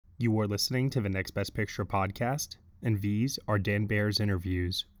You are listening to the Next Best Picture podcast, and these are Dan Baer's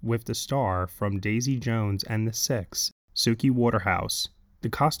interviews with the star from Daisy Jones and the Six, Suki Waterhouse, the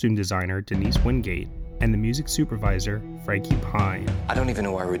costume designer Denise Wingate, and the music supervisor Frankie Pine. I don't even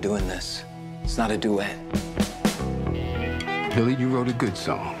know why we're doing this. It's not a duet. Billy, you wrote a good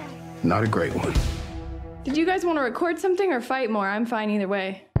song, not a great one. Did you guys want to record something or fight more? I'm fine either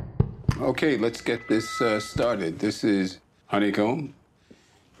way. Okay, let's get this started. This is Honeycomb.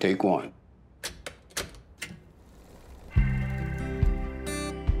 Take one. Can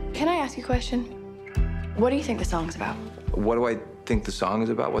I ask you a question? What do you think the song's about? What do I think the song is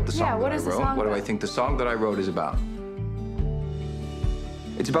about? What the song what that I is the wrote? song What do I about? think the song that I wrote is about?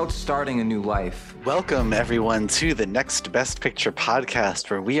 It's about starting a new life. Welcome, everyone, to the Next Best Picture podcast,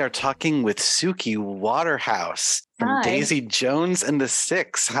 where we are talking with Suki Waterhouse from Hi. Daisy Jones and the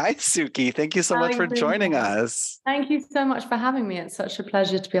Six. Hi, Suki. Thank you so much for joining us. Thank you so much for having me. It's such a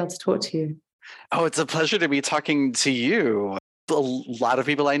pleasure to be able to talk to you. Oh, it's a pleasure to be talking to you. A lot of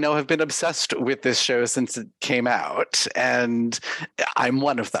people I know have been obsessed with this show since it came out, and I'm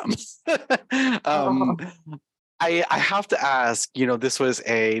one of them. I have to ask, this was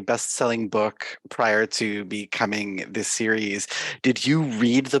a best-selling book prior to becoming this series. Did you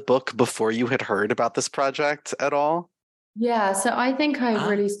read the book before you had heard about this project at all? Yeah, so I think I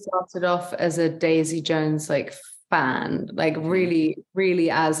really started off as a Daisy Jones fan, really,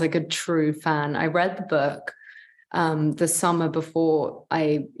 really as a true fan. I read the book the summer before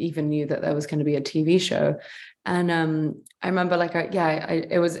I even knew that there was going to be a TV show. And I remember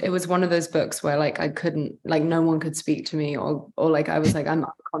it was one of those books where I couldn't, no one could speak to me or I was I'm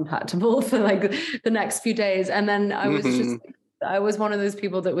uncontactable for the next few days. And then I was I was one of those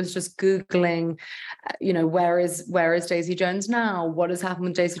people that was just Googling, where is Daisy Jones now? What has happened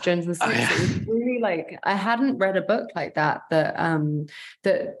with Daisy Jones and Six? It was really I hadn't read a book like that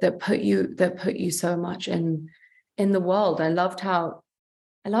put you so much in the world. I loved how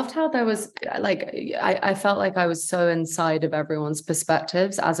there was I felt like I was so inside of everyone's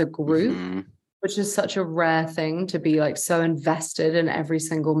perspectives as a group, which is such a rare thing, to be so invested in every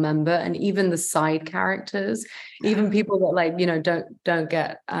single member, and even the side characters, even people that don't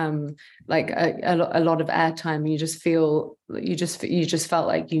get a lot of airtime. You just felt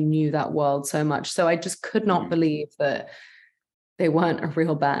like you knew that world so much. So I just could not believe that they weren't a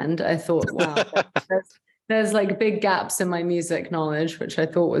real band. I thought, wow. There's big gaps in my music knowledge, which I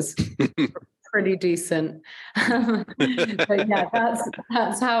thought was pretty decent. But yeah,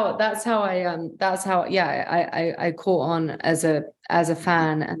 that's how I caught on as a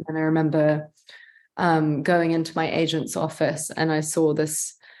fan. And then I remember going into my agent's office, and I saw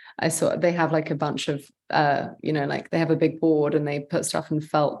they have a bunch of they have a big board, and they put stuff in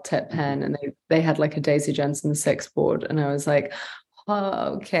felt tip pen, and they had a Daisy Jones and the Six board, and I was like,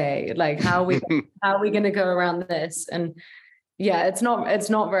 oh, okay, how are we going to go around this? And yeah, it's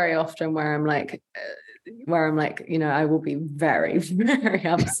not very often where I'm I will be very, very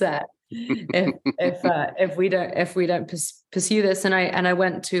upset if we don't pursue this. And I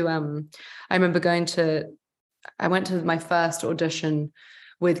went to I remember I went to my first audition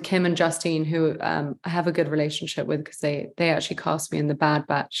with Kim and Justine, who I have a good relationship with, because they actually cast me in The Bad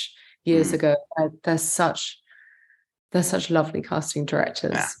Batch years ago. They're such lovely casting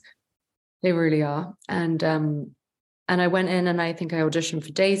directors. Yeah. They really are. And I went in, and I think I auditioned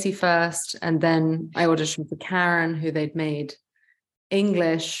for Daisy first, and then I auditioned for Karen, who they'd made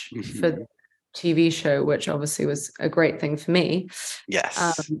English for the TV show, which obviously was a great thing for me.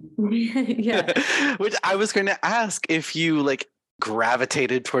 Yes. Yeah. Which I was going to ask if you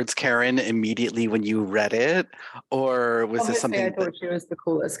gravitated towards Karen immediately when you read it, or was Obviously, this something? I thought she was the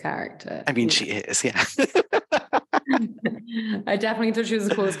coolest character. I mean, she is, yeah. I definitely thought she was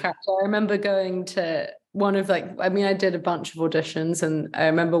the coolest character. I remember going to one of I did a bunch of auditions, and I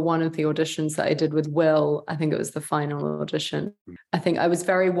remember one of the auditions that I did with Will. I think it was the final audition. I think I was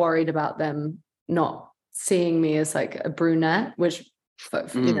very worried about them not seeing me as a brunette, which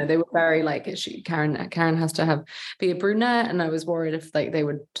they were very Karen has to be a brunette, and I was worried if they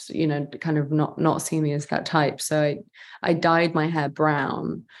would kind of not see me as that type. So I dyed my hair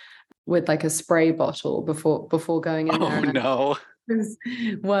brown with a spray bottle before going in there. And no! I was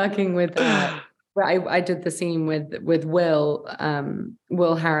working with I did the scene with Will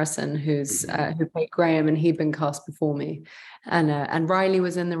Harrison, who played Graham, and he'd been cast before me, and Riley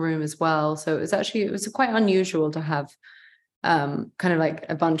was in the room as well. So it was quite unusual to have kind of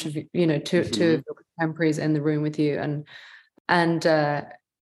a bunch of two of your contemporaries in the room with you, and then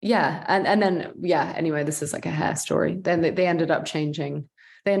anyway, this is a hair story. Then they ended up changing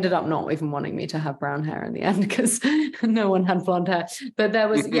they ended up not even wanting me to have brown hair in the end because no one had blonde hair. But there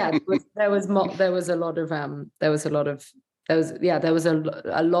was a lot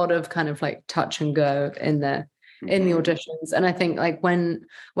of kind of like touch and go in the auditions. And I think like when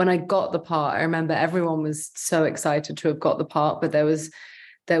I got the part, I remember everyone was so excited to have got the part, but there was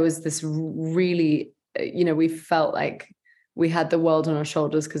this really, we felt like we had the world on our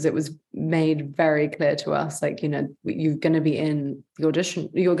shoulders because it was made very clear to us, like, you're going to be in the audition,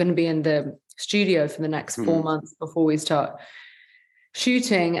 you're going to be in the studio for the next 4 months before we start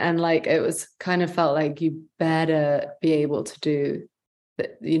shooting. And like, it was kind of felt like you better be able to do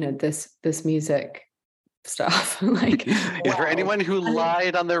this music stuff. Like, wow. For anyone who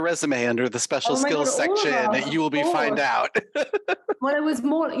lied on their resume under the special skills section, you will be find out. Well, it was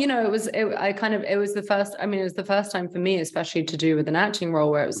more, it was the first time for me, especially to do with an acting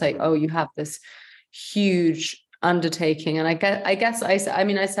role, where it was like, oh, you have this huge undertaking. And I guess I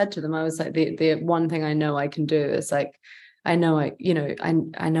said to them, I was like, the one thing I know I can do is like, I know I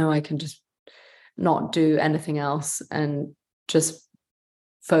can just not do anything else and just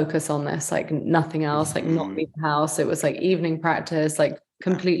focus on this, like nothing else, like not leave the house. It was like evening practice, like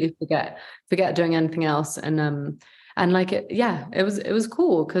completely forget doing anything else. And like it was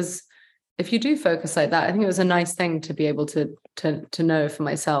cool, because if you do focus like that, I think it was a nice thing to be able to know for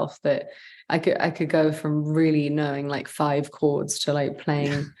myself that I could go from really knowing like 5 chords to like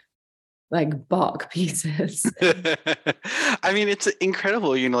playing like Bach pieces. I mean, it's incredible.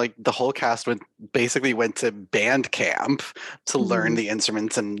 Like the whole cast basically went to band camp to learn the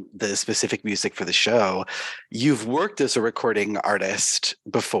instruments and the specific music for the show. You've worked as a recording artist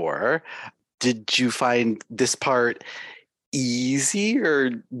before. Did you find this part easy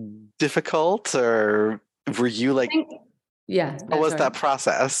or difficult, or were you like, what was that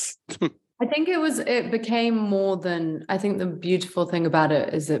process? I think it became more than, I think the beautiful thing about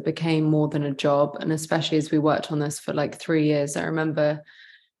it is it became more than a job. And especially as we worked on this for like 3 years, I remember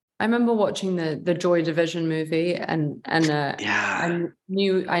watching the Joy Division movie and I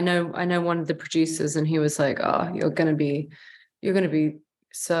know one of the producers, and he was like, oh, you're going to be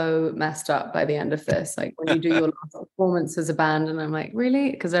so messed up by the end of this, like when you do your last performance as a band. And I'm like,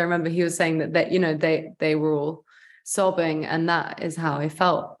 really? Because I remember he was saying that they were all sobbing, and that is how I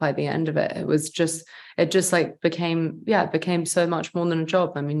felt by the end of it. It just like became so much more than a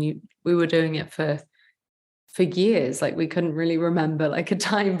job. I mean, we were doing it for years. Like we couldn't really remember like a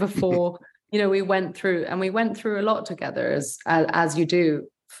time before. We went through a lot together, as you do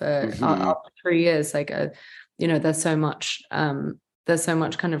for up to 3 years. Like there's so much kind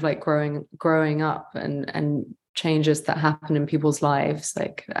of like growing up and changes that happen in people's lives.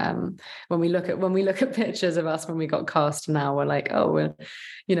 Like when we look at pictures of us when we got cast now, we're like, oh, we're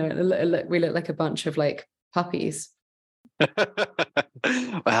we look like a bunch of like puppies.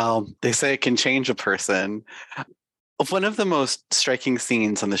 Well, they say it can change a person. One of the most striking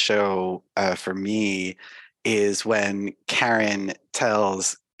scenes on the show for me is when Karen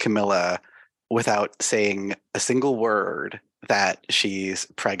tells Camilla, without saying a single word, that she's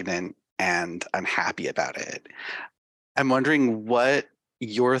pregnant and unhappy about it. I'm wondering what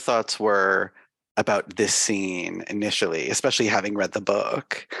your thoughts were about this scene initially, especially having read the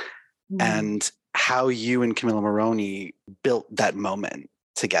book, and how you and Camilla Morrone built that moment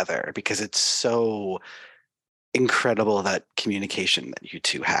together, because it's so incredible, that communication that you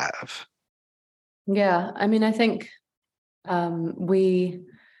two have. Yeah, I mean, I think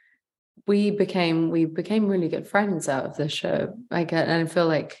we became really good friends out of this show. And I feel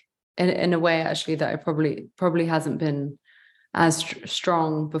like in a way actually that I probably hasn't been as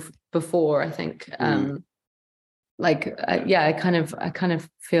strong before. I think I kind of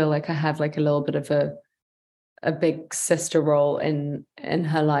feel like I have like a little bit of a big sister role in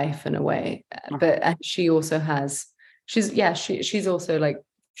her life in a way. But she also has she's also like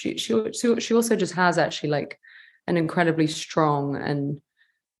she also just has actually like an incredibly strong and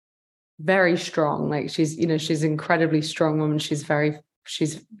very strong, like she's an incredibly strong woman. She's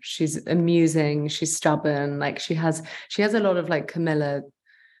amusing, she's stubborn, like she has a lot of like Camilla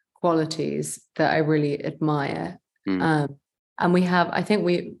qualities that I really admire. And I think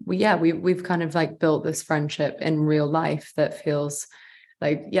we've kind of like built this friendship in real life that feels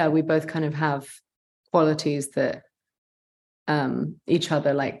like we both kind of have qualities that each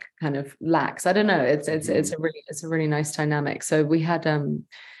other like kind of lacks. I don't know, it's a really nice dynamic. So we had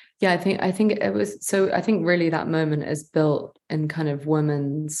I think it was, so I think really that moment is built in kind of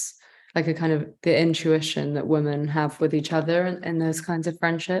women's, like a kind of the intuition that women have with each other in those kinds of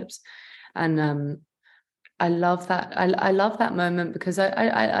friendships. And I love that. I love that moment because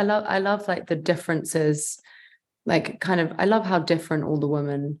I love like the differences like kind of, I love how different all the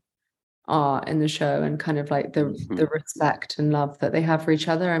women are in the show, and kind of like the respect and love that they have for each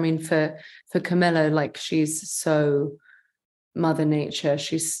other. I mean, for Camilla, like she's so Mother Nature.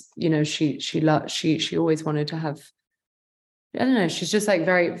 She's, you know, she always wanted to have, I don't know, she's just like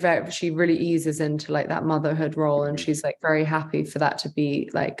very, very, she really eases into like that motherhood role, and she's like very happy for that to be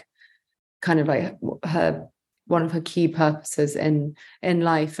like kind of like her, one of her key purposes in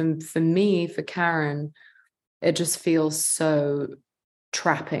life. And for me, for Karen, it just feels so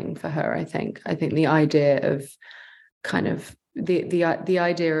trapping for her. I think the idea of kind of the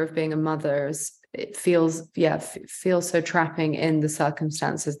idea of being a mother is, it feels so trapping in the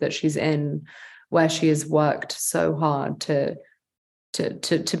circumstances that she's in, where she has worked so hard to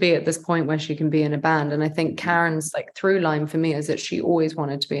be at this point where she can be in a band. And I think Karen's like through line for me is that she always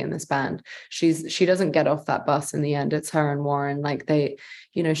wanted to be in this band. She doesn't get off that bus in the end. It's her and Warren, like they,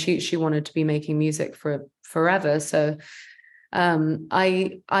 you know, she wanted to be making music for forever. So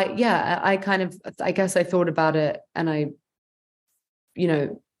I kind of, I guess I thought about it, and I, you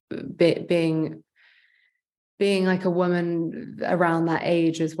know, being like a woman around that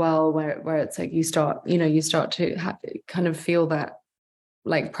age as well, where it's like you start to kind of feel that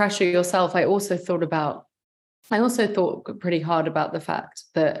like pressure yourself. I also thought pretty hard about the fact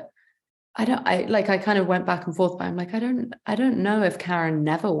that I kind of went back and forth, but I'm like, I don't know if Karen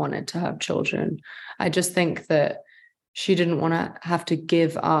never wanted to have children. I just think that she didn't want to have to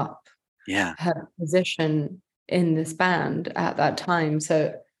give up her position in this band at that time.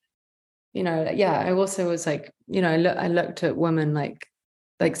 So, you know, I also was like, you know, I looked at women like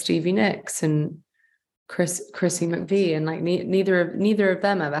Stevie Nicks and Chrissy McVie, and like neither of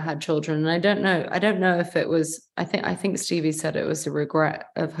them ever had children. And I don't know if it was, I think Stevie said it was a regret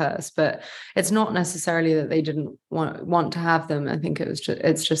of hers, but it's not necessarily that they didn't want to have them. I think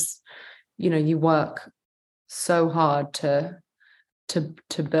it's just, you know, you work so hard to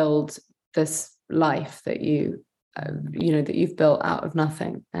build this life that you know, that you've built out of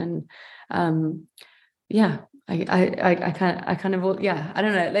nothing. And I kind of I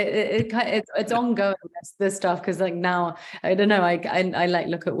don't know, it's ongoing, this stuff, because like now I don't know, I like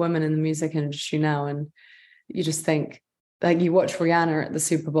look at women in the music industry now, and you just think, like, you watch Rihanna at the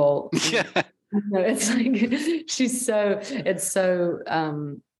Super Bowl, you know, it's like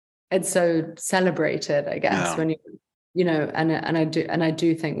it's so celebrated, I guess, when you know, and I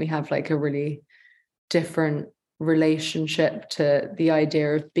do think we have like a really different relationship to the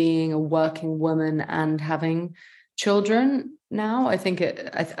idea of being a working woman and having children now. I think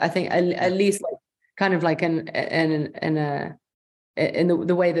at least like kind of like in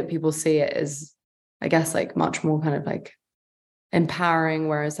the way that people see it is, I guess, like much more kind of like empowering,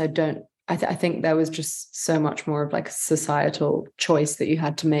 whereas I think there was just so much more of like a societal choice that you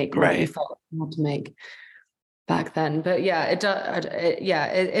had to make, right? You felt you had to make back then. But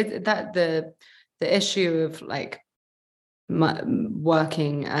the issue of like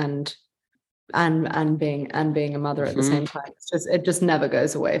working and being a mother at the same time, it just never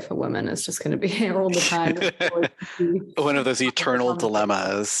goes away for women. It's just going to be here all the time. One of those eternal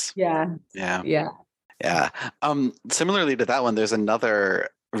dilemmas. Similarly to that one, there's another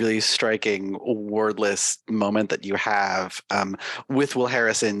really striking wordless moment that you have with Will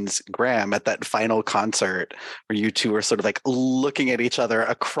Harrison's Graham at that final concert, where you two are sort of like looking at each other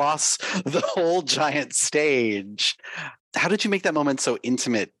across the whole giant stage. How did you make that moment so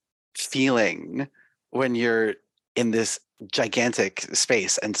intimate feeling when you're in this gigantic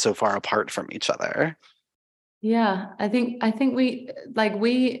space and so far apart from each other? Yeah, I think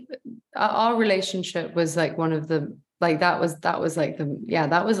our relationship was like one of the, like that was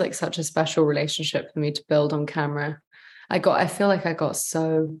like such a special relationship for me to build on camera. I just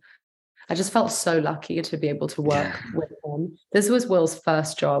felt so lucky to be able to work with him. This was Will's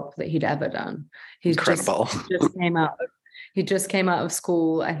first job that he'd ever done. Incredible. He just came out of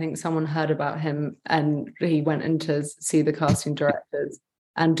school. I think someone heard about him and he went in to see the casting directors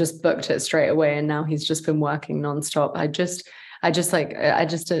and just booked it straight away. And now he's just been working nonstop. I just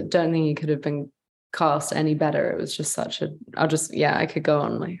don't think he could have been cast any better. It was just I could go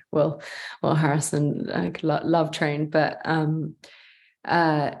on like Will Harrison, like love train. But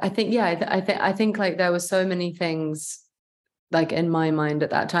I think like there were so many things like in my mind at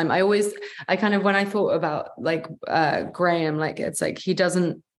that time. I kind of, when I thought about like Graham, like it's like he's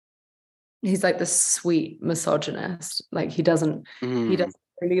like the sweet misogynist. Like he doesn't really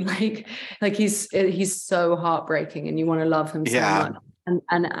like he's so heartbreaking and you want to love him so much.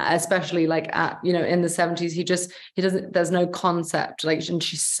 And especially like in the 70s, he doesn't, there's no concept, like, and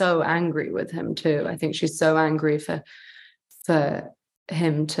she's so angry with him too. I think she's so angry for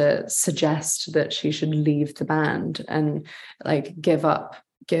him to suggest that she should leave the band and like give up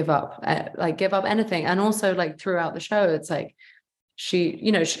anything. And also like throughout the show, it's like she,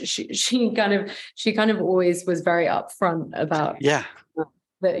 you know, she kind of always was very upfront about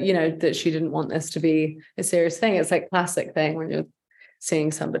that, you know, that she didn't want this to be a serious thing. It's like classic thing when you're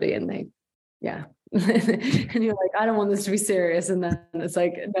seeing somebody and they, and you're like, I don't want this to be serious, and then it's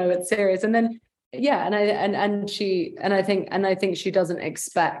like, no, it's serious. And then I think she doesn't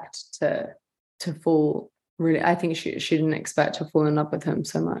expect to fall. Really, I think she didn't expect to fall in love with him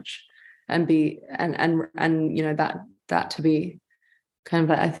so much, and be and you know that to be kind of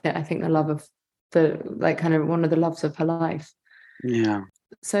like I think the love of the like kind of one of the loves of her life. Yeah.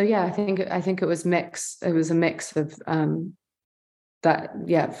 So yeah, I think it was mix. It was a mix of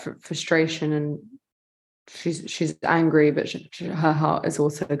frustration, and she's angry, but her heart is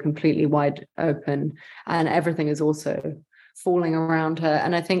also completely wide open, and everything is also falling around her.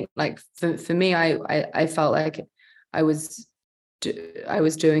 And I think like for me, I felt like I was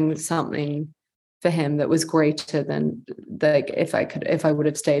doing something for him that was greater than like if I would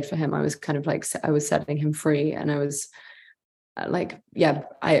have stayed for him, I was kind of like I was setting him free, and I was like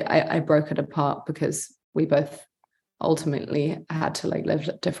I broke it apart because we both ultimately had to like live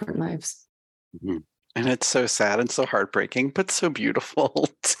different lives. Mm-hmm. And it's so sad and so heartbreaking, but so beautiful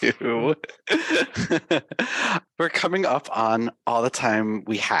too. We're coming up on all the time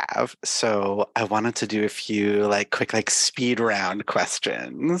we have. So I wanted to do a few like quick, like speed round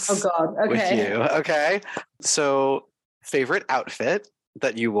questions. Oh God. Okay. With you. Okay. So favorite outfit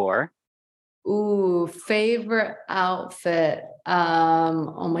that you wore? Ooh, favorite outfit.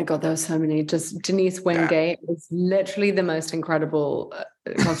 Oh my God, there were so many. Just Denise Wingate was literally the most incredible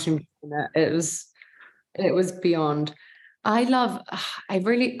costume. It was beyond. I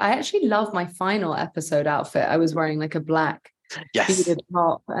actually love my final episode outfit. I was wearing like a black beaded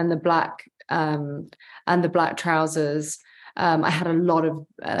top and the black trousers. I had a lot of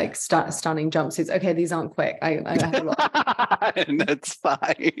like stunning jumpsuits. Okay, these aren't quick. I have a lot. That's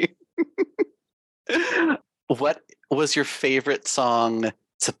fine. What was your favorite song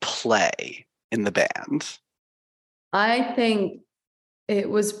to play in the band? I think it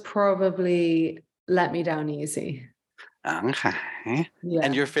was probably Let Me Down Easy. Okay. Yeah.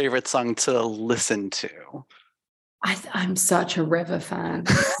 And your favorite song to listen to? I'm such a River fan.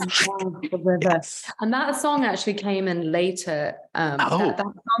 The River. Yes. And that song actually came in later. That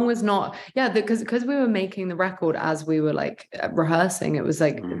song was not, because we were making the record as we were like rehearsing. It was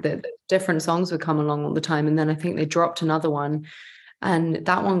like the different songs would come along all the time, and then I think they dropped another one, and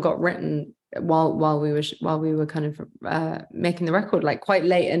that one got written while we were kind of making the record, like quite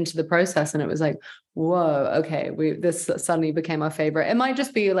late into the process, and it was like, whoa, okay, this suddenly became our favorite. It might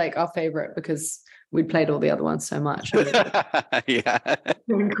just be like our favorite because we'd played all the other ones so much. Yeah.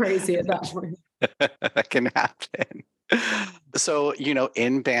 Going crazy at that point. That can happen. So, you know,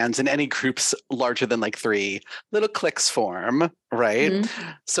 in bands, in any groups larger than like 3, little cliques form, right? Mm-hmm.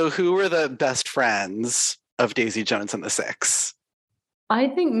 So who were the best friends of Daisy Jones and the Six? I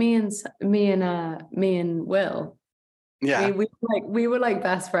think me and Will. Yeah. We were like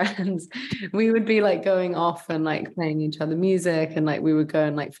best friends. We would be like going off and like playing each other music, and like we would go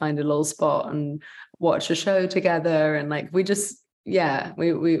and like find a little spot and watch a show together, and like we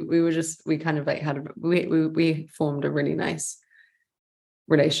formed a really nice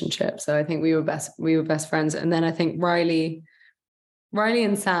relationship. So I think we were best friends. And then I think Riley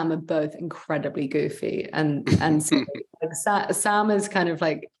and Sam are both incredibly goofy, and so like Sam is kind of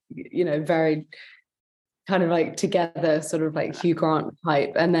like, you know, very kind of like together, sort of like Hugh Grant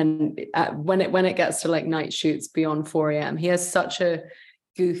type. And then when it gets to like night shoots beyond 4 a.m., he has such a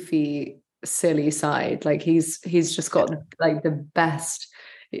goofy, silly side. Like he's just got like the best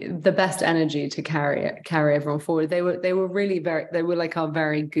energy to carry everyone forward. They were like our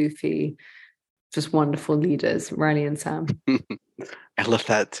very goofy, just wonderful leaders, Riley and Sam. I love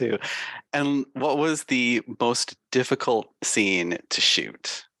that too. And what was the most difficult scene to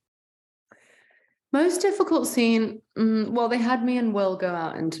shoot? Most difficult scene, well, they had me and Will go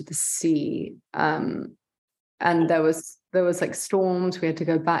out into the sea, and there was like storms. We had to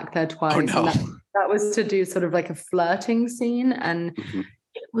go back there twice. Oh, no. And that was to do sort of like a flirting scene, and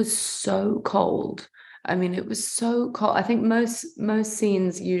it was so cold. I mean, it was so cold. I think most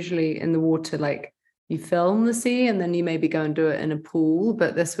scenes usually in the water, like you film the sea and then you maybe go and do it in a pool,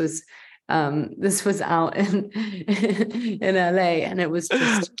 but this was out in LA, and it was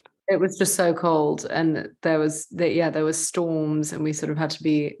just so cold, and there was storms, and we sort of had to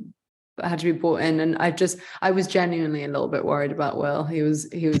be brought in. And I was genuinely a little bit worried about Will. He was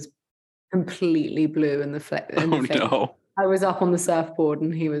completely blue in the face. No. I was up on the surfboard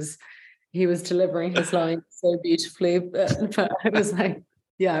and he was delivering his lines so beautifully, but I was like,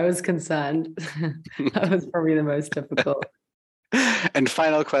 yeah, I was concerned. That was probably the most difficult. And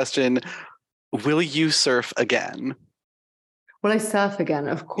final question, will you surf again? Will I surf again?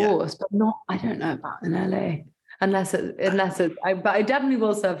 Of course, but not, I don't know about in LA. But I definitely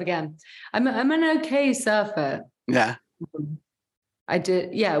will surf again. I'm an okay surfer. Yeah. I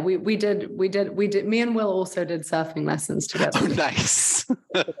did. Yeah, we did. Me and Will also did surfing lessons together. Oh, nice.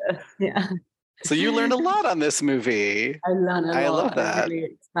 Yeah. So you learned a lot on this movie. I learned a lot. I love that. I really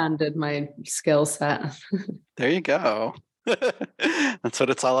expanded my skill set. There you go. That's what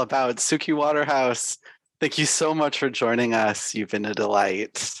it's all about. Suki Waterhouse, thank you so much for joining us. You've been a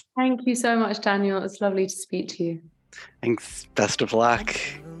delight. Thank you so much, Daniel. It's lovely to speak to you. Thanks. Best of luck.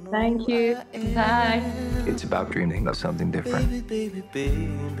 Thank you. Bye. It's about dreaming of something different. Baby, do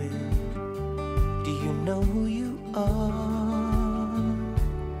you know who you are?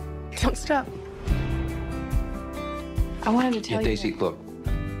 Don't stop. I wanted to tell you. Daisy, look,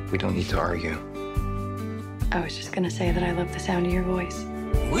 we don't need to argue. I was just gonna say that I love the sound of your voice.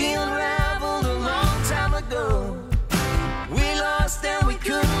 We unraveled a long time ago. We lost and we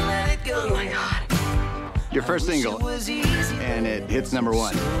couldn't let it go. Oh my God. Your first single, and it hits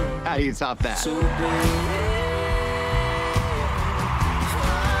 #1. How do you top that? So baby,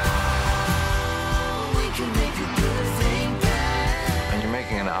 we can make a good thing back. When you're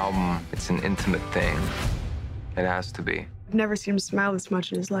making an album, it's an intimate thing. It has to be. I've never seen him smile this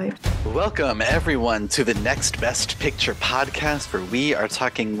much in his life. Welcome, everyone, to the Next Best Picture podcast, where we are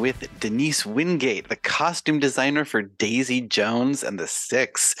talking with Denise Wingate, the costume designer for Daisy Jones and the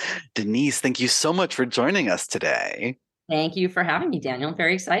Six. Denise, thank you so much for joining us today. Thank you for having me, Daniel. I'm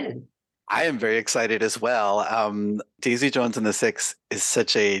very excited. I am very excited as well. Daisy Jones and the Six is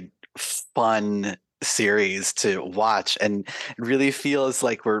such a fun series to watch, and it really feels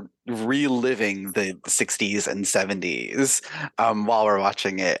like we're reliving the 60s and 70s while we're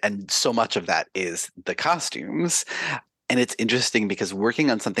watching it, and so much of that is the costumes. And it's interesting because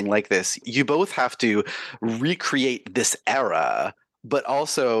working on something like this, you both have to recreate this era, but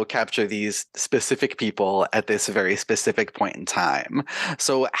also capture these specific people at this very specific point in time.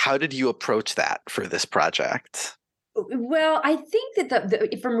 So how did you approach that for this project? Well, I think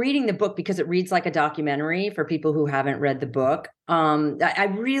that from reading the book, because it reads like a documentary for people who haven't read the book,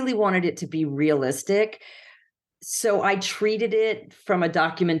 I really wanted it to be realistic. So I treated it from a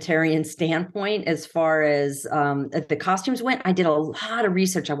documentarian standpoint as far as the costumes went. I did a lot of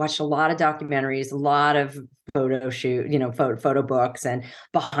research. I watched a lot of documentaries, a lot of photo books and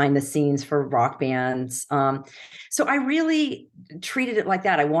behind the scenes for rock bands. So I really treated it like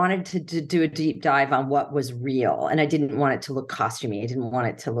that. I wanted to do a deep dive on what was real, and I didn't want it to look costumey. I didn't want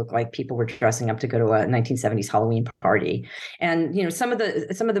it to look like people were dressing up to go to a 1970s Halloween party. And some of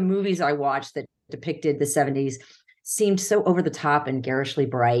the movies I watched that depicted the 70s seemed so over the top and garishly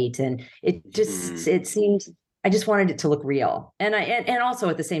bright, and it seemed, I just wanted it to look real, and also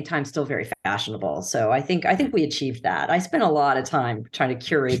at the same time still very fashionable. So I think we achieved that. I spent a lot of time trying to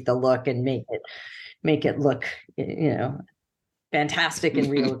curate the look and make it look, fantastic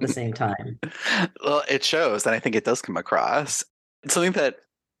and real at the same time. Well, it shows, and I think it does come across. Something that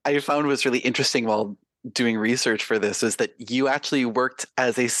I found was really interesting while doing research for this is that you actually worked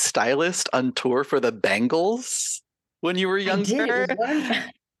as a stylist on tour for the Bangles when you were younger.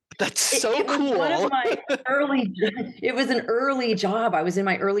 That's so cool. It was an early job. I was in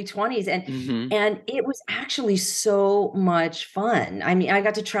my early 20s, and it was actually so much fun. I mean, I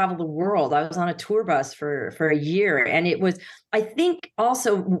got to travel the world. I was on a tour bus for a year, and it was, I think,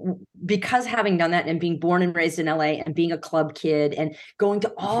 also because having done that and being born and raised in LA and being a club kid and going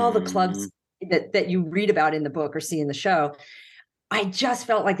to all the clubs that you read about in the book or see in the show, I just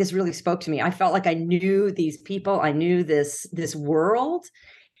felt like this really spoke to me. I felt like I knew these people. I knew this world.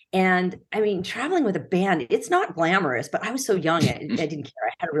 And I mean, traveling with a band, it's not glamorous, but I was so young, I didn't care.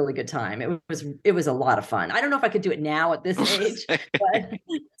 I had a really good time. It was a lot of fun. I don't know if I could do it now at this age,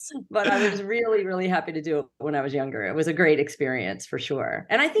 but I was really, really happy to do it when I was younger. It was a great experience for sure.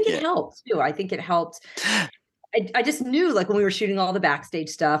 And I think it helped too. I think it helped. I just knew, like, when we were shooting all the backstage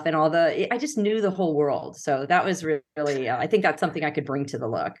stuff and I just knew the whole world. So that was really, I think that's something I could bring to the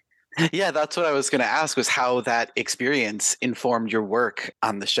look. Yeah, that's what I was going to ask, was how that experience informed your work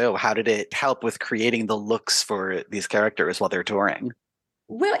on the show. How did it help with creating the looks for these characters while they're touring?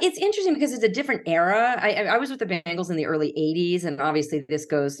 Well, it's interesting because it's a different era. I was with the Bangles in the early 80s, and obviously this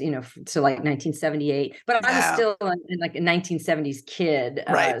goes, to like 1978, but I was still like a 1970s kid.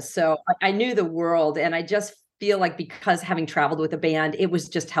 Right. So I knew the world, and I just feel like because having traveled with a band, it was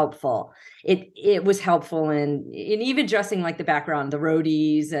just helpful. It was helpful in even dressing like the background, the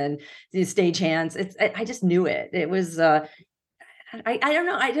roadies and the stagehands. I just knew it. It was I don't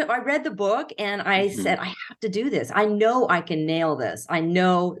know. I read the book and I said, I have to do this. I know I can nail this. I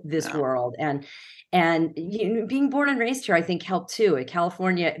know this world. And being born and raised here, I think helped too. In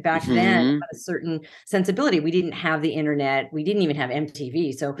California back then had a certain sensibility. We didn't have the internet. We didn't even have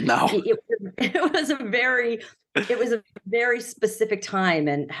MTV. So it was a very specific time.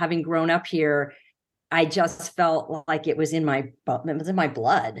 And having grown up here, I just felt like it was in my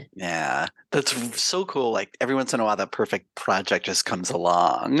blood. Yeah, that's so cool. Like every once in a while, that perfect project just comes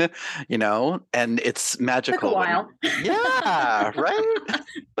along, and it's magical. Took a while. Yeah, right.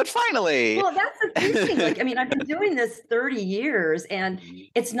 But finally. Well, that's the thing. Like, I mean, I've been doing this 30 years and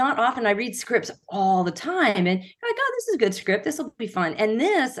it's not often I read scripts all the time and I'm like, oh, this is a good script. This will be fun. And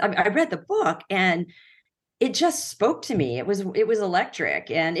this, I read the book and it just spoke to me. It was electric,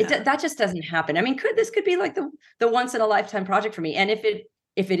 and that just doesn't happen. I mean, this could be like the once in a lifetime project for me. And if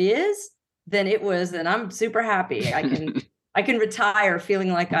it is, then it was, and I'm super happy. I can retire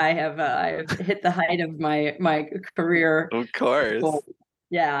feeling like I've hit the height of my career. Of course.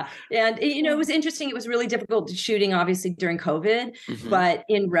 Yeah. And it was interesting. It was really difficult shooting, obviously, during COVID, but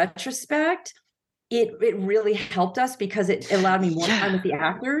in retrospect, it really helped us because it allowed me more time with the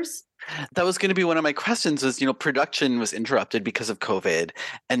actors. That was going to be one of my questions is, production was interrupted because of COVID.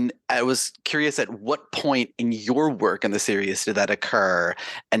 And I was curious at what point in your work in the series did that occur?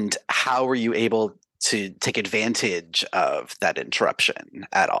 And how were you able to take advantage of that interruption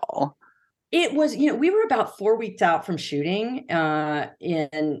at all? It was, we were about 4 weeks out from shooting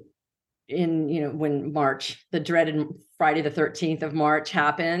when March, the dreaded Friday the 13th of March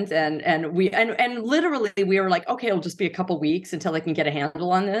happened. And literally we were like, okay, it'll just be a couple weeks until they can get a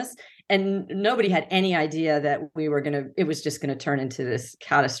handle on this. And nobody had any idea that it was just going to turn into this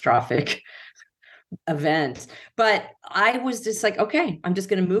catastrophic event. But I was just like, okay, I'm just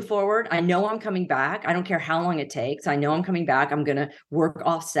going to move forward. I know I'm coming back. I don't care how long it takes. I know I'm coming back. I'm going to work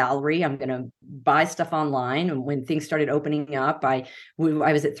off salary. I'm going to buy stuff online. And when things started opening up, I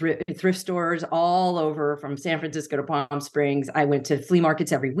was at thrift stores all over from San Francisco to Palm Springs. I went to flea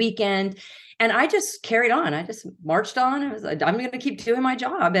markets every weekend. And I just carried on. I just marched on. I was like, I'm going to keep doing my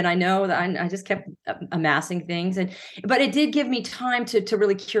job. And I know that I just kept amassing things. But it did give me time to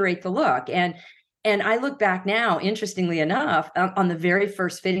really curate the look. And I look back now, interestingly enough, on the very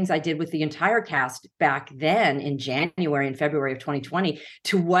first fittings I did with the entire cast back then in January and February of 2020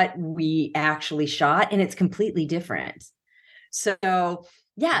 to what we actually shot. And it's completely different. So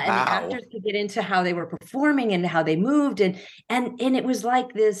yeah, and the actors could get into how they were performing and how they moved. And it was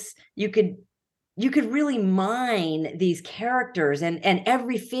like this, you could really mine these characters and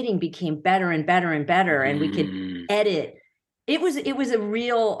every fitting became better and better and better. And we could edit. It was a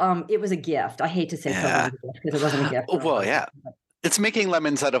real, it was a gift. I hate to say COVID was a gift because it wasn't a gift. Well, yeah. It's making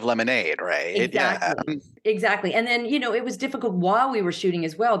lemons out of lemonade, right? Exactly. Yeah. Exactly. And then, it was difficult while we were shooting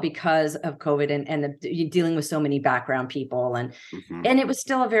as well because of COVID and dealing with so many background people. And it was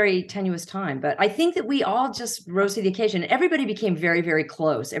still a very tenuous time. But I think that we all just rose to the occasion. Everybody became very, very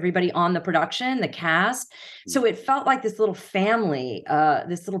close. Everybody on the production, the cast. So it felt like this little family,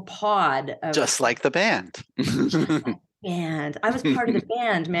 this little pod. Just like the band. And I was part of the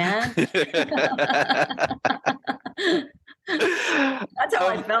band, man. That's how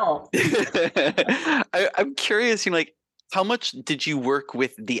I felt. I'm curious, how much did you work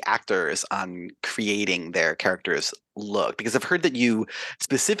with the actors on creating their characters' look? Because I've heard that you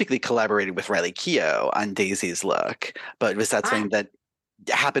specifically collaborated with Riley Keough on Daisy's look, but was that something that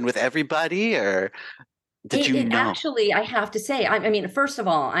happened with everybody, or did you know? Actually, I have to say, I mean, first of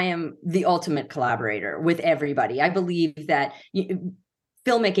all, I am the ultimate collaborator with everybody. I believe that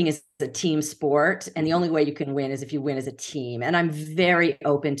filmmaking is a team sport, and the only way you can win is if you win as a team. And I'm very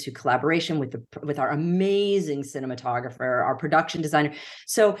open to collaboration with our amazing cinematographer, our production designer.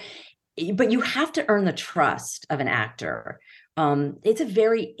 So, but you have to earn the trust of an actor. It's a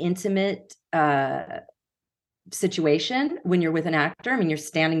very intimate situation when you're with an actor. I mean, you're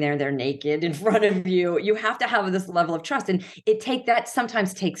standing there and they're naked in front of you. You have to have this level of trust, and that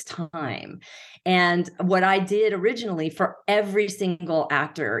sometimes takes time. And what I did originally for every single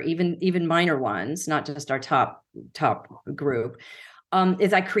actor, even minor ones, not just our top group,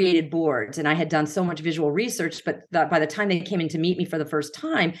 is I created boards, and I had done so much visual research, but by the time they came in to meet me for the first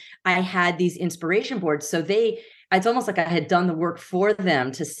time, I had these inspiration boards. So it's almost like I had done the work for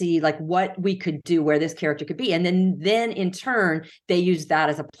them to see like what we could do, where this character could be. And then in turn, they used that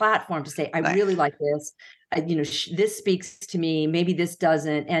as a platform to say, I really like this. This speaks to me. Maybe this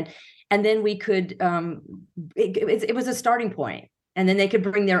doesn't. and then we could it was a starting point, and then they could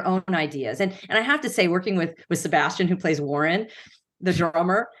bring their own ideas. And I have to say, working with Sebastian, who plays Warren, the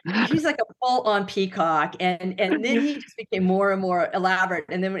drummer, he's like a full-on peacock, and then he just became more and more elaborate,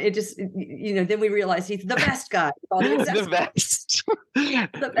 and then it just, then we realized he's the best guy. The best.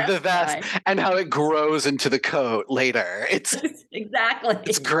 The best. And how it grows into the coat later. It's exactly.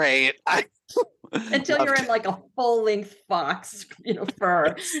 It's great. Until you're in like a full-length fox,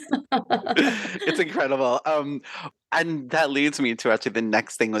 fur. It's incredible. And that leads me to actually the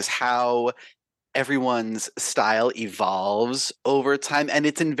next thing was how everyone's style evolves over time, and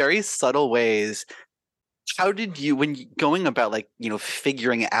it's in very subtle ways. How did you, when going about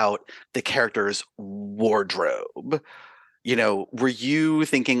figuring out the character's wardrobe, were you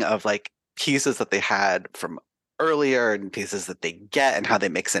thinking of like pieces that they had from earlier and pieces that they get and how they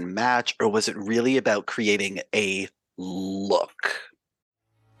mix and match, or was it really about creating a look?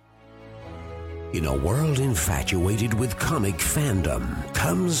 In a world infatuated with comic fandom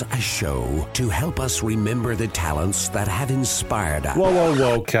comes a show to help us remember the talents that have inspired us.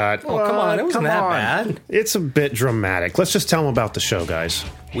 Whoa, cut. Oh, come on. It wasn't that bad. It's a bit dramatic. Let's just tell them about the show, guys.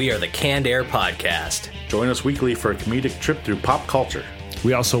 We are the Canned Air Podcast. Join us weekly for a comedic trip through pop culture.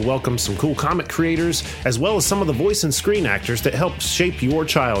 We also welcome some cool comic creators, as well as some of the voice and screen actors that helped shape your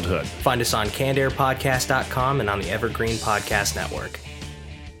childhood. Find us on cannedairpodcast.com and on the Evergreen Podcast Network.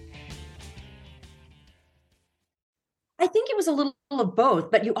 I think it was a little of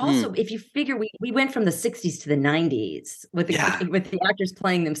both, but you also, if you figure we went from the 60s to the 90s with the actors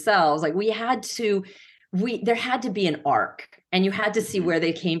playing themselves, like there had to be an arc, and you had to see where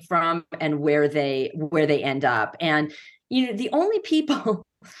they came from and where they end up. And the only people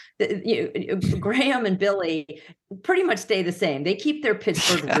Graham and Billy pretty much stay the same. They keep their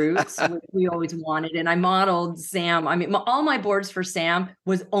Pittsburgh roots, which we always wanted. And I modeled Sam. I mean, all my boards for Sam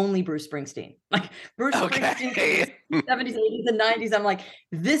was only Bruce Springsteen. Like Bruce Springsteen, 70s, 80s, and 90s. I'm like,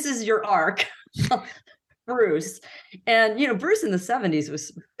 this is your arc. Bruce. And Bruce in the 70s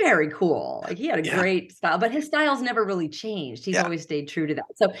was very cool. Like he had a great style, but his style's never really changed. He's always stayed true to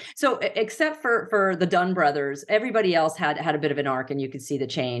that. So except for the Dunn brothers, everybody else had a bit of an arc, and you could see the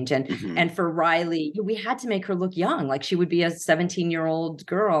change. And for Riley, we had to make her look young, like she would be a 17-year-old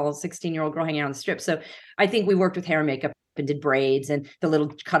girl, 16-year-old girl hanging out on the strip. So I think we worked with hair and makeup and did braids and the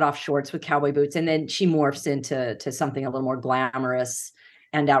little cutoff shorts with cowboy boots, and then she morphs into something a little more glamorous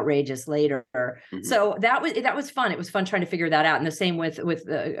and outrageous later. So that was fun. It was fun trying to figure that out. And the same with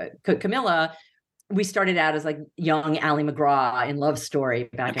Camilla. We started out as like young Ally McGraw in Love Story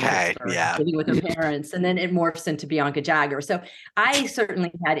back in living with her parents, and then it morphs into Bianca Jagger. So I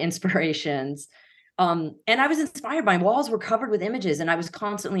certainly had inspirations. And I was inspired. My walls were covered with images, and I was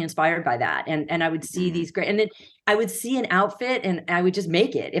constantly inspired by that. And I would see these great, and then I would see an outfit and I would just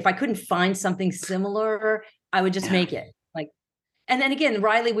make it. If I couldn't find something similar, I would just make it. And then again,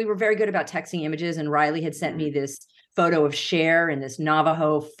 Riley, we were very good about texting images, and Riley had sent me this photo of Cher in this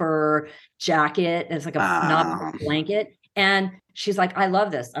Navajo fur jacket. It's like a Navajo blanket. And she's like, I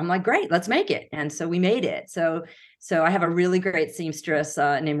love this. I'm like, great, let's make it. And so we made it. So I have a really great seamstress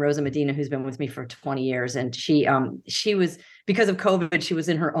named Rosa Medina, who's been with me for 20 years. And she was, because of COVID, she was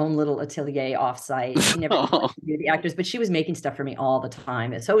in her own little atelier offsite. She never knew the actors, but she was making stuff for me all the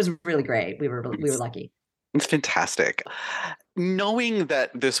time. And so it was really great. We were lucky. It's fantastic. Knowing that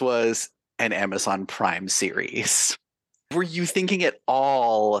this was an Amazon Prime series, were you thinking at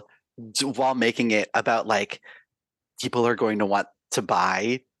all while making it about like people are going to want to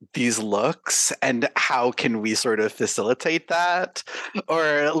buy these looks and how can we sort of facilitate that?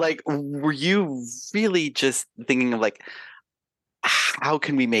 Or like, were you really just thinking of like, how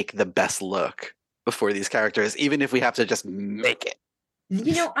can we make the best look for these characters, even if we have to just make it? To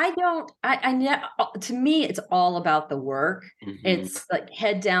me, it's all about the work. It's like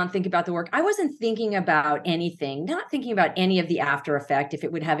head down, think about the work. I wasn't thinking about anything, not thinking about any of the after effect, if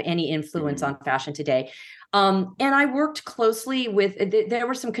it would have any influence on fashion today. And I worked closely with, there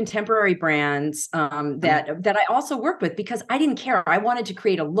were some contemporary brands that I also worked with because I didn't care. I wanted to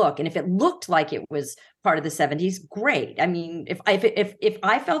create a look. And if it looked like it was part of the 70s, great. I mean, if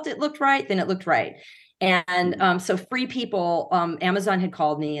I felt it looked right, then it looked right. And so Free People, Amazon had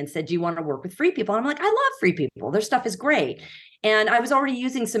called me and said, do you want to work with Free People? And I'm like, I love Free People. Their stuff is great. And I was already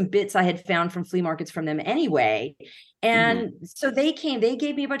using some bits I had found from flea markets from them anyway. And so they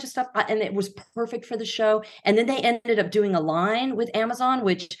gave me a bunch of stuff and it was perfect for the show. And then they ended up doing a line with Amazon,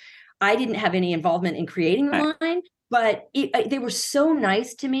 which I didn't have any involvement in creating the line. But they were so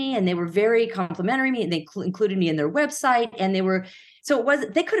nice to me and they were very complimentary to me, and they included me in their website, and they were So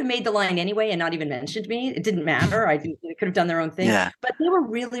they could have made the line anyway and not even mentioned me. It didn't matter. They could have done their own thing. Yeah. But they were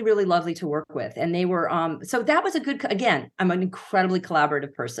really, really lovely to work with. And they were, so that was again, I'm an incredibly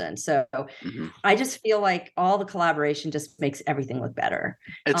collaborative person. So I just feel like all the collaboration just makes everything look better.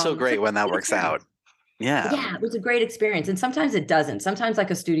 It's so great when that works out. Yeah, it was a great experience. And sometimes it doesn't. Sometimes like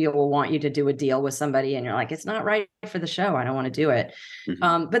a studio will want you to do a deal with somebody and you're like, it's not right for the show. I don't want to do it.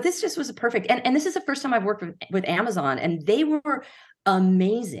 But this just was a perfect, and this is the first time I've worked with Amazon, and they were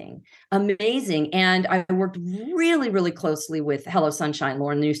amazing. And I worked really, really closely with Hello Sunshine,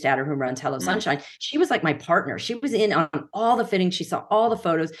 Lauren Newstatter, who runs Hello Sunshine. She was like my partner. She was in on all the fittings. She saw all the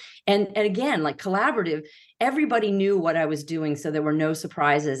photos. And again, like collaborative, everybody knew what I was doing. So there were no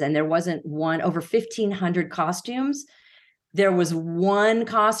surprises. And there wasn't over 1,500 costumes. There was one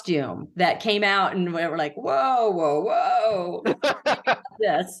costume that came out and we were like, whoa.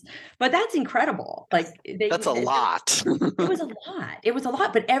 This, but that's incredible. Like that's a lot. It was a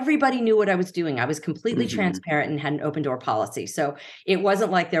lot, but everybody knew what I was doing. I was completely transparent and had an open door policy. So it wasn't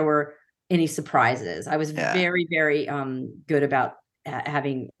like there were any surprises. I was very, very good about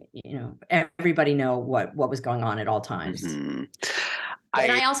having, everybody know what was going on at all times. And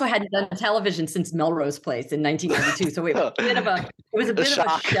I also hadn't done television since Melrose Place in 1992, so it was a bit of a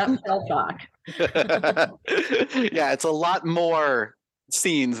shell shock. Yeah, it's a lot more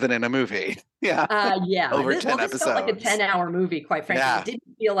scenes than in a movie. Yeah. Over 10 episodes. This felt like a 10-hour movie, quite frankly. It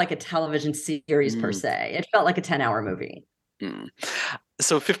didn't feel like a television series per se. It felt like a 10-hour movie.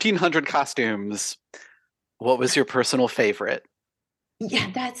 So 1,500 costumes. What was your personal favorite?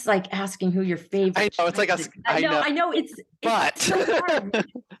 Yeah, that's like asking who your favorite. I know, it's like I know. It's so hard.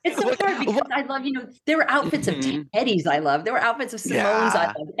 It's so hard because I love, there were outfits of Teddy's I love. There were outfits of Simone's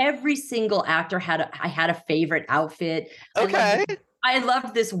I love. Every single actor had a favorite outfit. Okay. I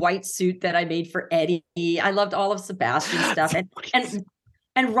loved this white suit that I made for Eddie. I loved all of Sebastian's stuff.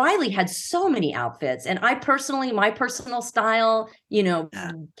 And Riley had so many outfits. And my personal style,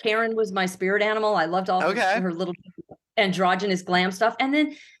 Karen was my spirit animal. I loved all her little androgynous glam stuff. And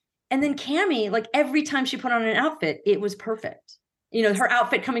then Cammie, like every time she put on an outfit, it was perfect. Her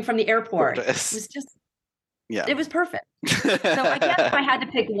outfit coming from the airport was just, it was perfect. So I guess if I had to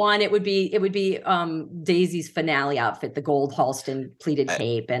pick one, it would be Daisy's finale outfit, the gold Halston pleated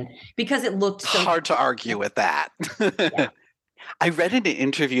cape. And because it looked so hard to argue with that. I read in an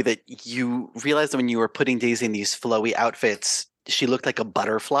interview that you realized that when you were putting Daisy in these flowy outfits, she looked like a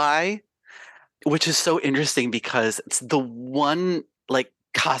butterfly. Which is so interesting because it's the one like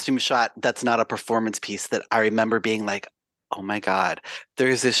costume shot that's not a performance piece that I remember being like, oh my God,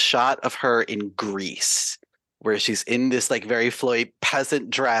 there's this shot of her in Greece where she's in this like very flowy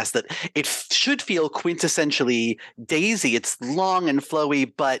peasant dress that it should feel quintessentially Daisy. It's long and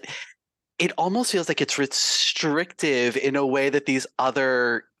flowy, but it almost feels like it's restrictive in a way that these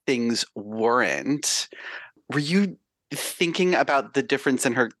other things weren't. Were you thinking about the difference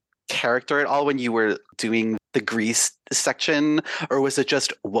in her character at all when you were doing the Greece section, or was it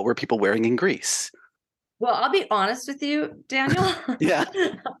just what were people wearing in Greece? Well, I'll be honest with you, Daniel. Yeah.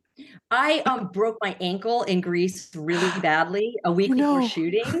 I broke my ankle in Greece really badly a week before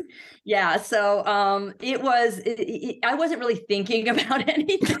shooting. Yeah. So I wasn't really thinking about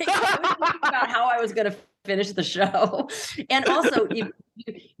anything. I was thinking about how I was going to finish the show. And also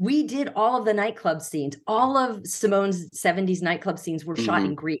we did all of the nightclub scenes. All of Simone's 70s nightclub scenes were shot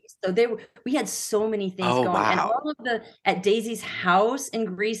in Greece. So we had so many things going. Wow. And all of at Daisy's house in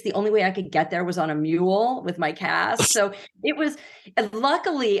Greece, the only way I could get there was on a mule with my cast. So it was,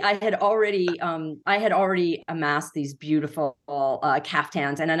 luckily I had already amassed these beautiful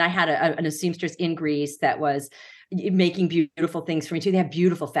caftans. And then I had a seamstress in Greece that was making beautiful things for me too. They have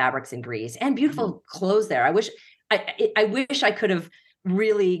beautiful fabrics in Greece and beautiful clothes there. I wish I could have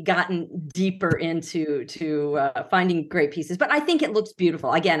really gotten deeper into finding great pieces, but I think it looks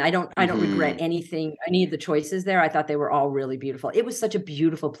beautiful. Again, I don't regret any of the choices there. I thought they were all really beautiful. It was such a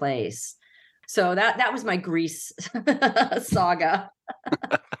beautiful place. So that was my Greece saga.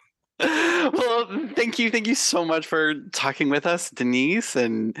 Well, thank you so much for talking with us, Denise,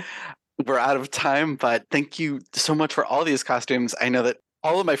 and we're out of time, but thank you so much for all these costumes. I know that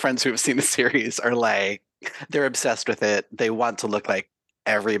all of my friends who have seen the series are like, they're obsessed with it. They want to look like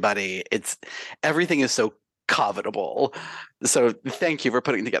everybody. Everything is so covetable. So thank you for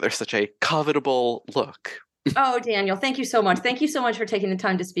putting together such a covetable look. Oh, Daniel, thank you so much. Thank you so much for taking the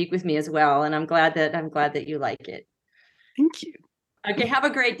time to speak with me as well. And I'm glad that you like it. Thank you. Okay, have a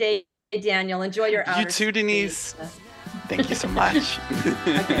great day, Daniel. Enjoy your outer You too, Denise. Space. Thank you so much.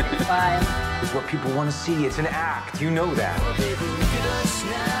 Okay, bye. It's what people want to see. It's an act. You know that.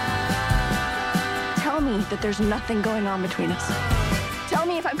 Tell me that there's nothing going on between us. Tell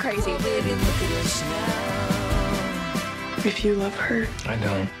me if I'm crazy. If you love her, I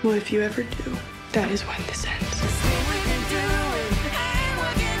don't. well, if you ever do, that is when this ends.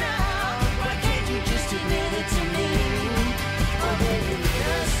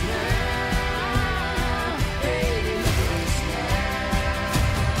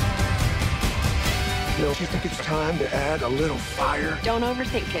 Don't you think it's time to add a little fire? Don't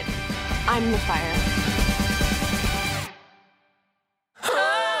overthink it. I'm the fire.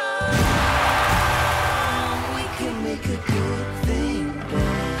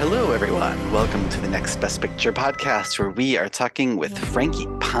 Hello, everyone. Welcome to the Next Best Picture podcast, where we are talking with Frankie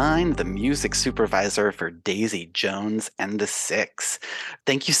Pine, the music supervisor for Daisy Jones and the Six.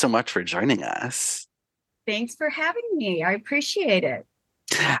 Thank you so much for joining us. Thanks for having me. I appreciate it.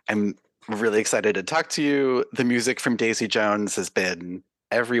 I'm really excited to talk to you. The music from Daisy Jones has been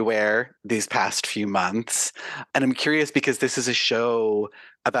everywhere these past few months. And I'm curious because this is a show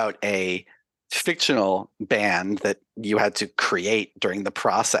about a fictional band that you had to create during the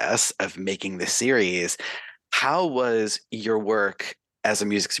process of making this series. How was your work as a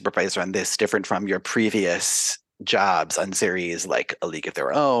music supervisor on this different from your previous jobs on series like A League of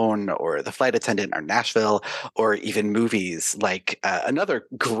Their Own or The Flight Attendant or Nashville, or even movies like another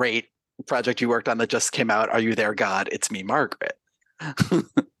great project you worked on that just came out, Are You There, God? It's Me, Margaret. It's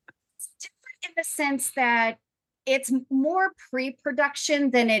different in the sense that it's more pre-production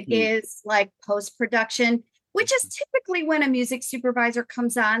than it is like post-production, which is typically when a music supervisor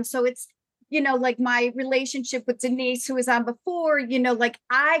comes on. So it's, like my relationship with Denise, who was on before, like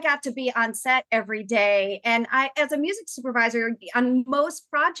I got to be on set every day. And I, as a music supervisor on most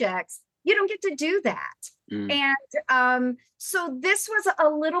projects, you don't get to do that. And so this was a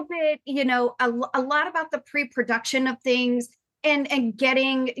little bit, a lot about the pre-production of things and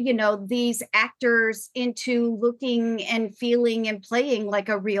getting, these actors into looking and feeling and playing like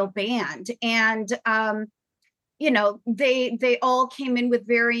a real band. And, they all came in with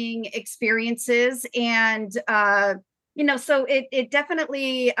varying experiences. And, so it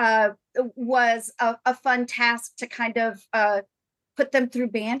definitely was a fun task to kind of put them through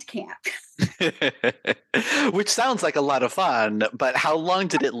band camp. Which sounds like a lot of fun, but how long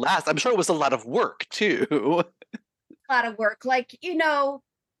did it last? I'm sure it was a lot of work too. A lot of work. Like,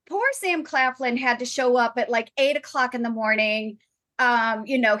 poor Sam Claflin had to show up at like 8:00 in the morning.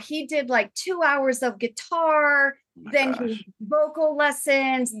 He did like 2 hours of guitar, then he vocal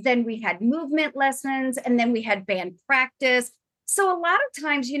lessons, then we had movement lessons, and then we had band practice. So a lot of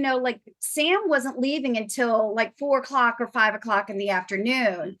times, like Sam wasn't leaving until like 4:00 or 5:00 in the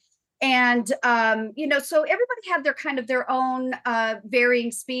afternoon. And, so everybody had their kind of their own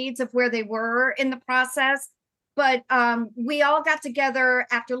varying speeds of where they were in the process. But we all got together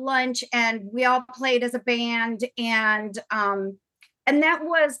after lunch and we all played as a band. And that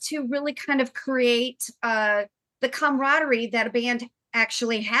was to really kind of create the camaraderie that a band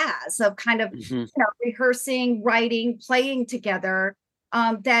actually has of kind of, rehearsing, writing, playing together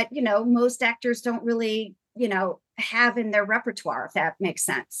that, most actors don't really, have in their repertoire, if that makes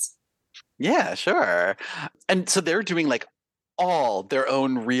sense. Yeah, sure. And so they're doing like all their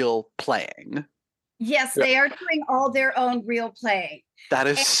own real playing. Yes, they are doing all their own real playing. That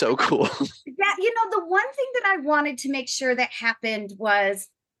is so cool. Yeah, the one thing that I wanted to make sure that happened was,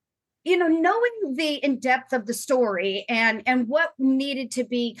 knowing the in-depth of the story and what needed to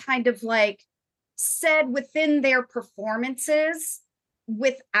be kind of like said within their performances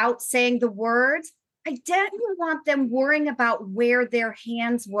without saying the words. I didn't want them worrying about where their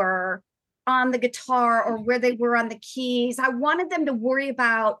hands were on the guitar or where they were on the keys. I wanted them to worry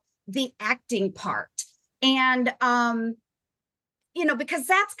about the acting part. And, because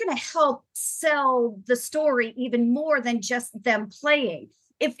that's going to help sell the story even more than just them playing.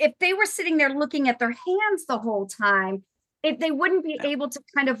 If they were sitting there looking at their hands the whole time, if they wouldn't be able to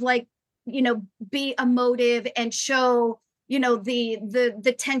kind of like, be emotive and show,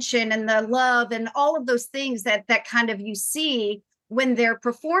 the tension and the love and all of those things that kind of you see when they're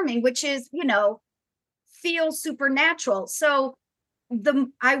performing, which is, feel supernatural. So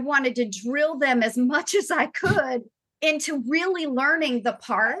I wanted to drill them as much as I could into really learning the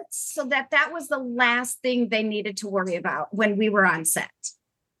parts so that was the last thing they needed to worry about when we were on set.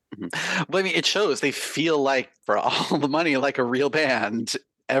 Well, I mean, it shows they feel like, for all the money, like a real band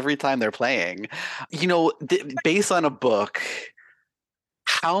every time they're playing. Based on a book,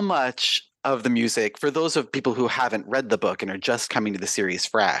 how much of the music, for those of people who haven't read the book and are just coming to the series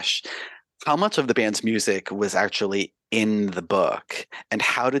fresh, how much of the band's music was actually in the book? And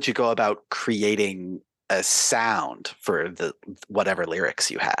how did you go about creating a sound for the whatever lyrics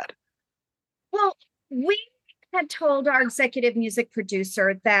you had? Well, we had told our executive music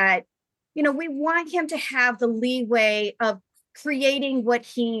producer that, we want him to have the leeway of creating what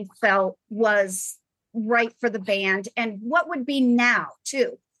he felt was right for the band and what would be now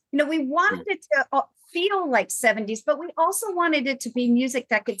too. We wanted it to feel like 70s, but we also wanted it to be music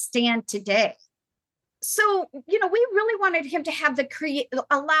that could stand today. So, we really wanted him to have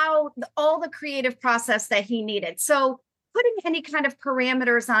all the creative process that he needed. So putting any kind of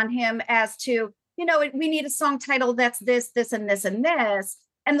parameters on him as to, we need a song title that's this, this, and this, and this,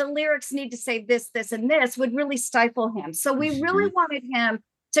 and the lyrics need to say this, this, and this would really stifle him. So we really wanted him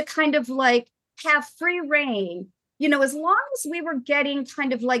to kind of like have free reign, as long as we were getting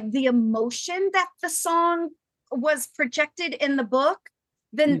kind of like the emotion that the song was projected in the book,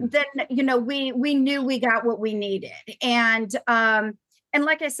 then we knew we got what we needed. And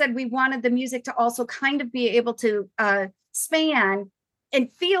like I said, we wanted the music to also kind of be able to span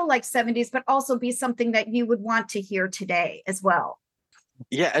and feel like 70s, but also be something that you would want to hear today as well.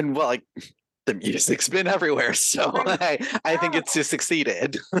 Yeah, and well, like the music's been everywhere, so I think it's just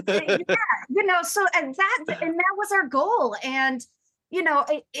succeeded. Yeah, so and that was our goal, and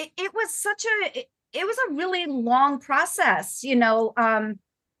it was a really long process. I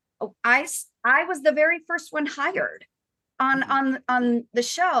was the very first one hired on the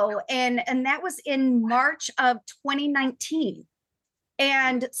show, and that was in March of 2019.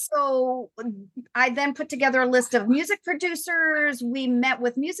 And so I then put together a list of music producers. We met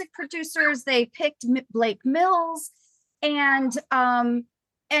with music producers. They picked Blake Mills, and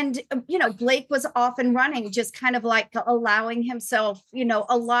Blake was off and running, just kind of like allowing himself,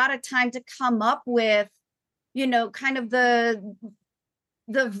 a lot of time to come up with, kind of the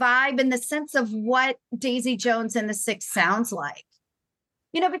vibe and the sense of what Daisy Jones and the Six sounds like.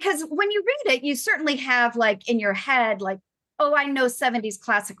 Because when you read it, you certainly have like in your head, like, oh, I know 70s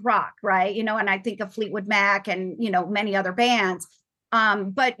classic rock, right? And I think of Fleetwood Mac and, many other bands.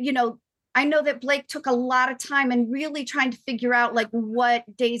 But, I know that Blake took a lot of time and really trying to figure out like what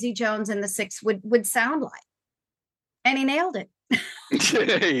Daisy Jones and the Six would sound like. And he nailed it.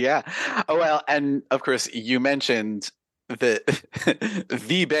 Yeah. Oh, well, and of course you mentioned the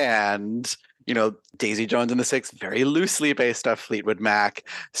band, Daisy Jones and the Six, very loosely based off Fleetwood Mac.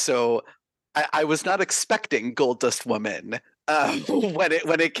 So I was not expecting Gold Dust Woman when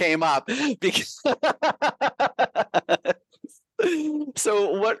it came up, because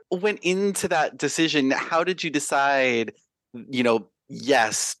so what went into that decision? How did you decide,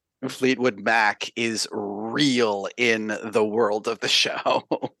 yes, Fleetwood Mac is real in the world of the show?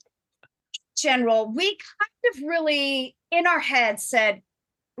 General, we kind of really in our head said,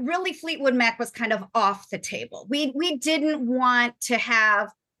 really Fleetwood Mac was kind of off the table. We didn't want to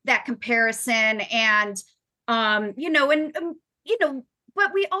have that comparison, and but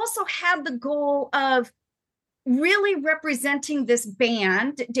we also had the goal of really representing this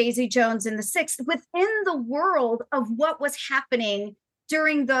band, Daisy Jones and the Six, within the world of what was happening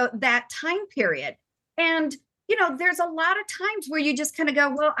during that time period. And there's a lot of times where you just kind of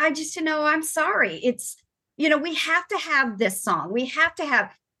go, well, I'm sorry, it's we have to have this song, we have to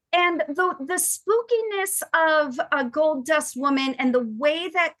have. And the spookiness of a Gold Dust Woman and the way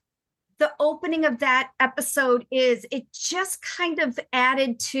that the opening of that episode is, it just kind of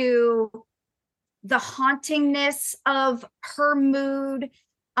added to the hauntingness of her mood,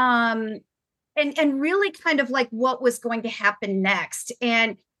 and really kind of like what was going to happen next.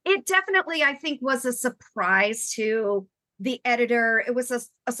 And it definitely, I think, was a surprise to the editor. It was a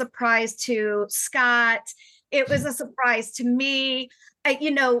surprise to Scott. It was a surprise to me.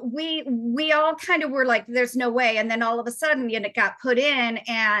 We all kind of were like, there's no way. And then all of a sudden, it got put in,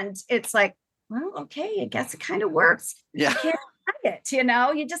 and it's like, well, okay, I guess it kind of works. Yeah. You can't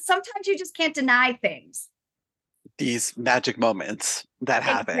deny it, sometimes you just can't deny things. These magic moments that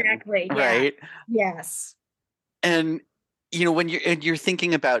happen. Exactly. Right? Yeah. Yes. And when you're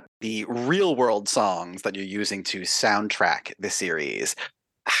thinking about the real world songs that you're using to soundtrack the series,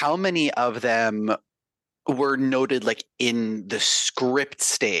 how many of them were noted like in the script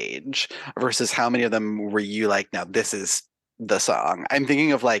stage versus how many of them were you like, now this is the song? I'm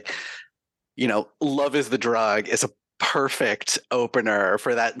thinking of like, Love is the Drug is a perfect opener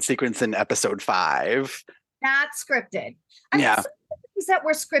for that sequence in episode 5. Not scripted. I mean, some things that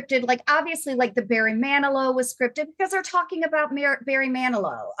were scripted, like obviously like the Barry Manilow was scripted because they're talking about Barry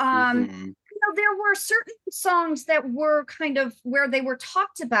Manilow. There were certain songs that were kind of where they were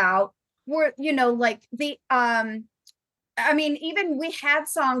talked about were, like the even we had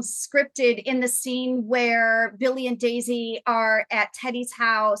songs scripted in the scene where Billy and Daisy are at Teddy's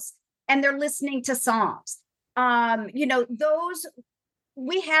house and they're listening to songs. Those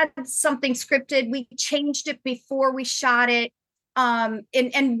we had something scripted. We changed it before we shot it.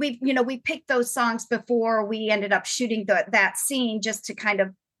 And we picked those songs before we ended up shooting that scene, just to kind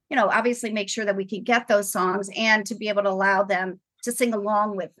of, obviously make sure that we could get those songs and to be able to allow them to sing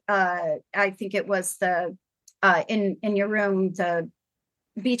along with, I think it was the, in your room, the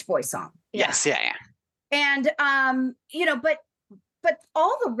Beach Boys song. Yes. Yeah. And, but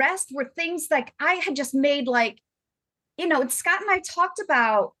all the rest were things like I had just made, like, Scott and I talked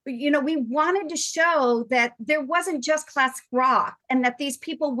about, we wanted to show that there wasn't just classic rock and that these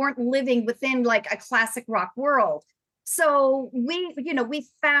people weren't living within like a classic rock world. So we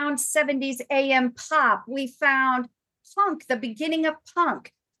found 70s AM pop. We found punk, the beginning of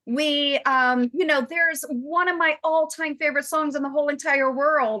punk. We, there's one of my all-time favorite songs in the whole entire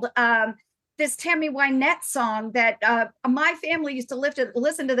world. This Tammy Wynette song that my family used to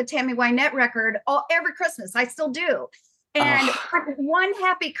listen to the Tammy Wynette record every Christmas. I still do. And One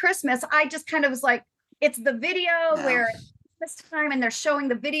Happy Christmas, I just kind of was like, it's the video where this time, and they're showing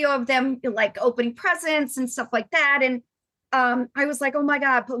the video of them like opening presents and stuff like that. And I was like, oh my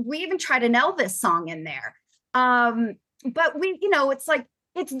God, but we even tried an Elvis song in there. But we, it's like,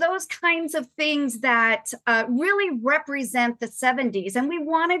 it's those kinds of things that really represent the 70s. And we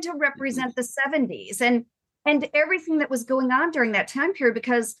wanted to represent the 70s and everything that was going on during that time period,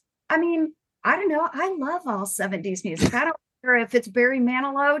 because I mean, I don't know, I love all 70s music. I don't care if it's Barry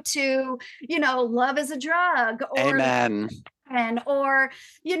Manilow to, Love is a Drug, or Amen.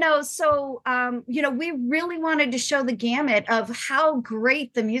 We really wanted to show the gamut of how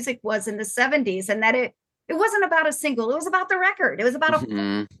great the music was in the 70s, and that it wasn't about a single, it was about the record. It was about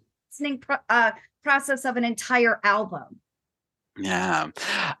a listening process of an entire album. Yeah.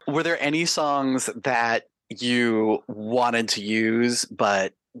 Were there any songs that you wanted to use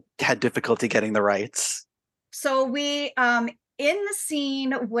but had difficulty getting the rights? So we, in the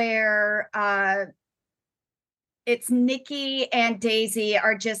scene where it's Nikki and Daisy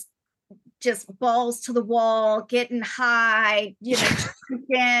are just balls to the wall, getting high,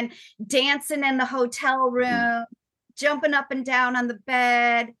 drinking, dancing in the hotel room, jumping up and down on the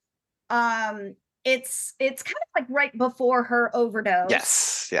bed. It's kind of like right before her overdose.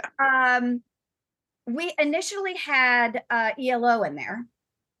 Yes. Yeah. We initially had ELO in there.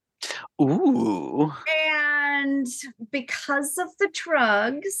 Ooh. And because of the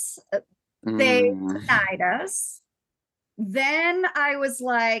drugs, they denied us. Then I was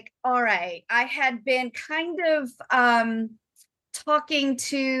like, all right, I had been kind of talking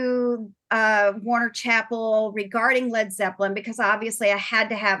to Warner Chappell regarding Led Zeppelin, because obviously I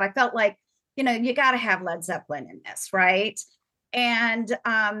felt like, you got to have Led Zeppelin in this, right? And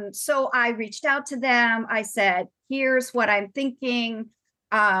so I reached out to them. I said, here's what I'm thinking.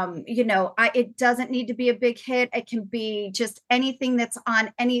 It doesn't need to be a big hit. It can be just anything that's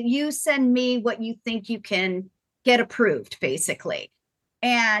on you send me what you think you can get approved, basically.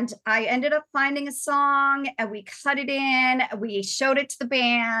 And I ended up finding a song and we cut it in, we showed it to the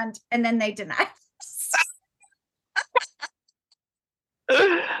band, and then they denied us.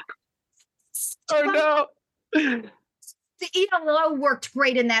 Oh no. The ELO worked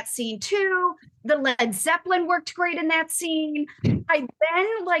great in that scene too. The Led Zeppelin worked great in that scene. I then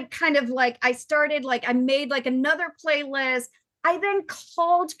I made like another playlist. I then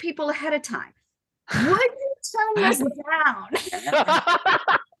called people ahead of time. Would you turn this down?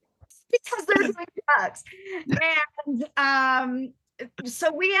 Because they're doing drugs. And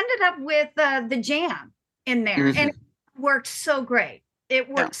so we ended up with the jam in there, and it worked so great. It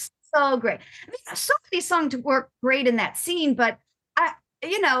worked so great. I mean, so many songs work great in that scene, but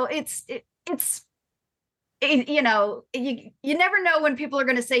you never know when people are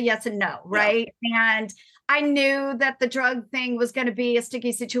going to say yes and no, right? Yeah. And I knew that the drug thing was going to be a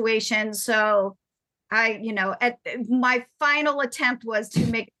sticky situation, so my final attempt was to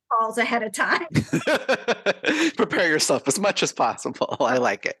make calls ahead of time. Prepare yourself as much as possible. I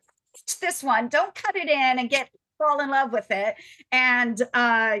like it. This one, don't cut it in and fall in love with it, and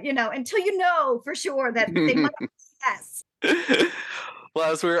until you know for sure that they might yes. Well,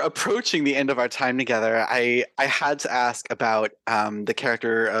 as we're approaching the end of our time together, I had to ask about the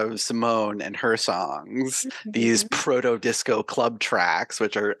character of Simone and her songs, these proto-disco club tracks,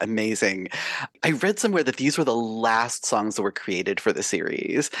 which are amazing. I read somewhere that these were the last songs that were created for the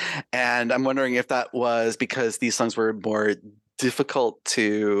series, and I'm wondering if that was because these songs were more difficult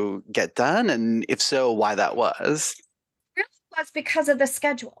to get done, and if so, why that was. It really was because of the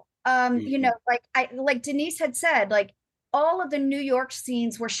schedule. Like Denise had said, like all of the New York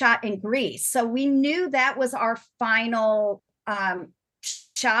scenes were shot in Greece, so we knew that was our final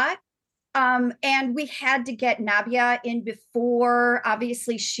shot. And we had to get Nabia in before,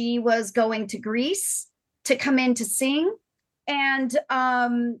 obviously, she was going to Greece to come in to sing. And,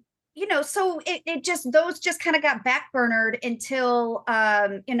 so it just, those just kind of got backburnered until,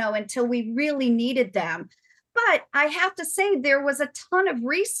 until we really needed them. But I have to say, there was a ton of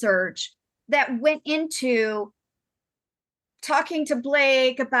research that went into talking to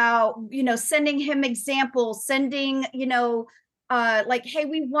Blake about, sending him examples, sending, like, hey,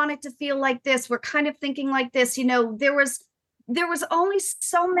 we want it to feel like this. We're kind of thinking like this. There was only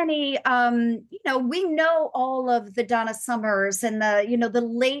so many, we know all of the Donna Summers and the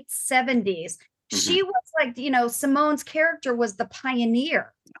late 70s. Mm-hmm. She was like, Simone's character was the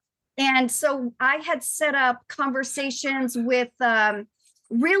pioneer. And so I had set up conversations with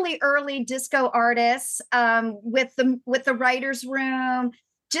really early disco artists, with the writer's room,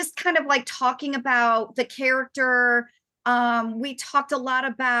 just kind of like talking about the character. We talked a lot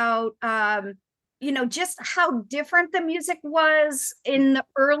about, just how different the music was in the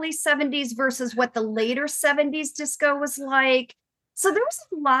early 70s versus what the later 70s disco was like. So there was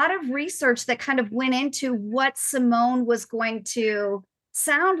a lot of research that kind of went into what Simone was going to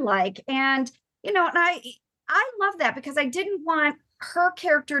sound like. And, and I love that, because I didn't want her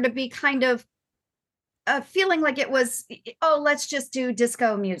character to be kind of feeling like it was, let's just do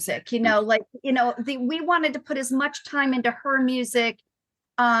disco music, we wanted to put as much time into her music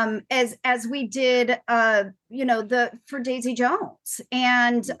as we did, for Daisy Jones.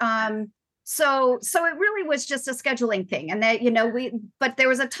 And so it really was just a scheduling thing. And that, but there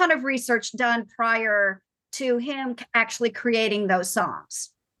was a ton of research done prior to him actually creating those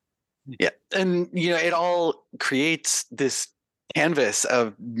songs. Yeah. And, it all creates this canvas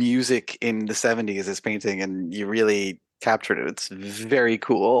of music in the 70s as painting, and you really captured it. It's very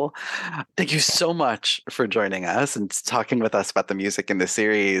cool. Thank you so much for joining us and talking with us about the music in the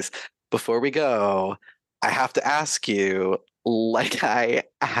series. Before we go, I have to ask you, like I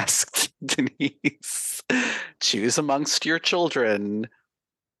asked Denise, choose amongst your children,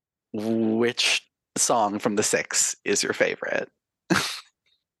 which song from the 6 is your favorite?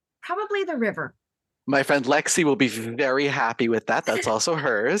 Probably The River. My friend Lexi will be very happy with that. That's also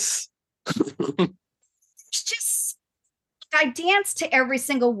hers. It's just, I danced to every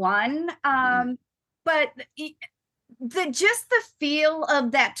single one. But the feel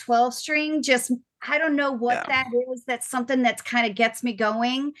of that 12 string, just, I don't know what that is. That's something that's kind of gets me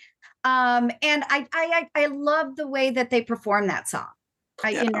going. And I love the way that they perform that song.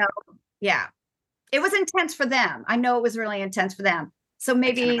 It was intense for them. I know it was really intense for them. So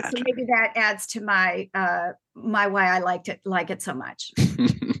maybe that adds to my my why I like it so much.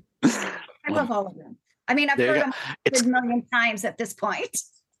 I love all of them. I mean, I've heard them 100 million times at this point.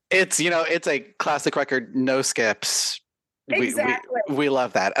 It's it's a classic record, no skips. Exactly. We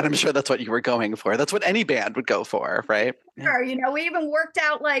love that, and I'm sure that's what you were going for. That's what any band would go for, right? Sure. We even worked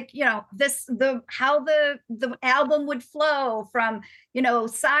out like how the album would flow from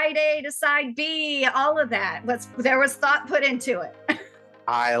side A to side B. All of that there was thought put into it.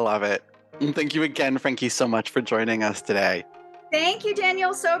 I love it. And thank you again, Frankie, so much for joining us today. Thank you,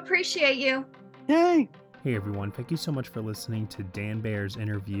 Daniel. So appreciate you. Yay. Hey everyone, thank you so much for listening to Dan Baer's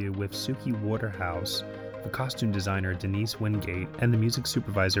interview with Suki Waterhouse, the costume designer Denise Wingate, and the music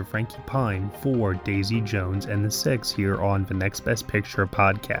supervisor Frankie Pine for Daisy Jones and the Six here on the Next Best Picture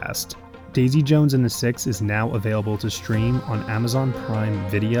podcast. Daisy Jones and the Six is now available to stream on Amazon Prime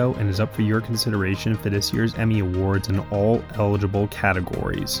Video and is up for your consideration for this year's Emmy Awards in all eligible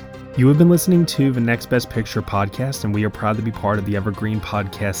categories. You have been listening to the Next Best Picture podcast, and we are proud to be part of the Evergreen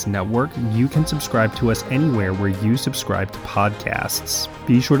Podcast Network. You can subscribe to us anywhere where you subscribe to podcasts.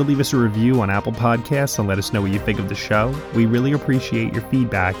 Be sure to leave us a review on Apple Podcasts and let us know what you think of the show. We really appreciate your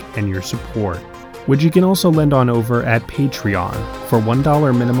feedback and your support, which you can also lend on over at Patreon. For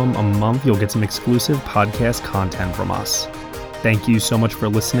 $1 minimum a month, you'll get some exclusive podcast content from us. Thank you so much for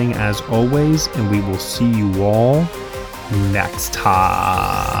listening as always, and we will see you all next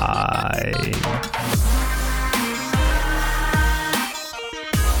time.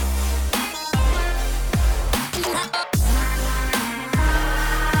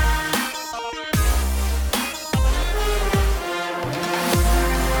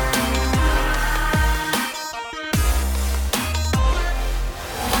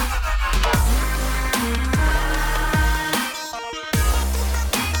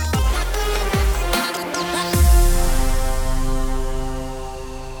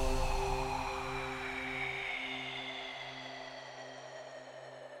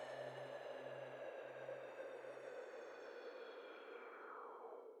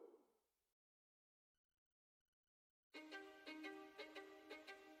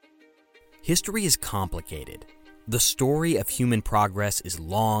 History is complicated. The story of human progress is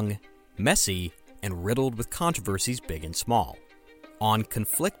long, messy, and riddled with controversies big and small. On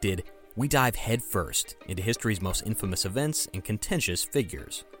Conflicted, we dive headfirst into history's most infamous events and contentious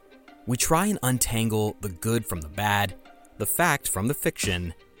figures. We try and untangle the good from the bad, the fact from the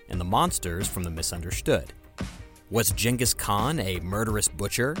fiction, and the monsters from the misunderstood. Was Genghis Khan a murderous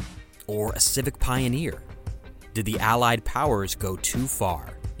butcher or a civic pioneer? Did the Allied powers go too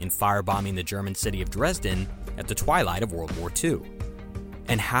far in firebombing the German city of Dresden at the twilight of World War II?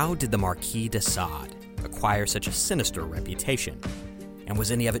 And how did the Marquis de Sade acquire such a sinister reputation? And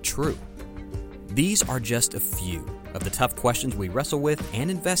was any of it true? These are just a few of the tough questions we wrestle with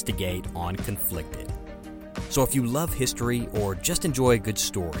and investigate on Conflicted. So if you love history or just enjoy a good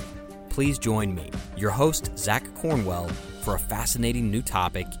story, please join me, your host, Zach Cornwell, for a fascinating new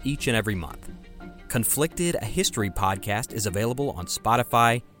topic each and every month. Conflicted, a history podcast, is available on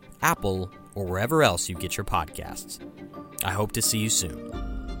Spotify, Apple, or wherever else you get your podcasts. I hope to see you soon.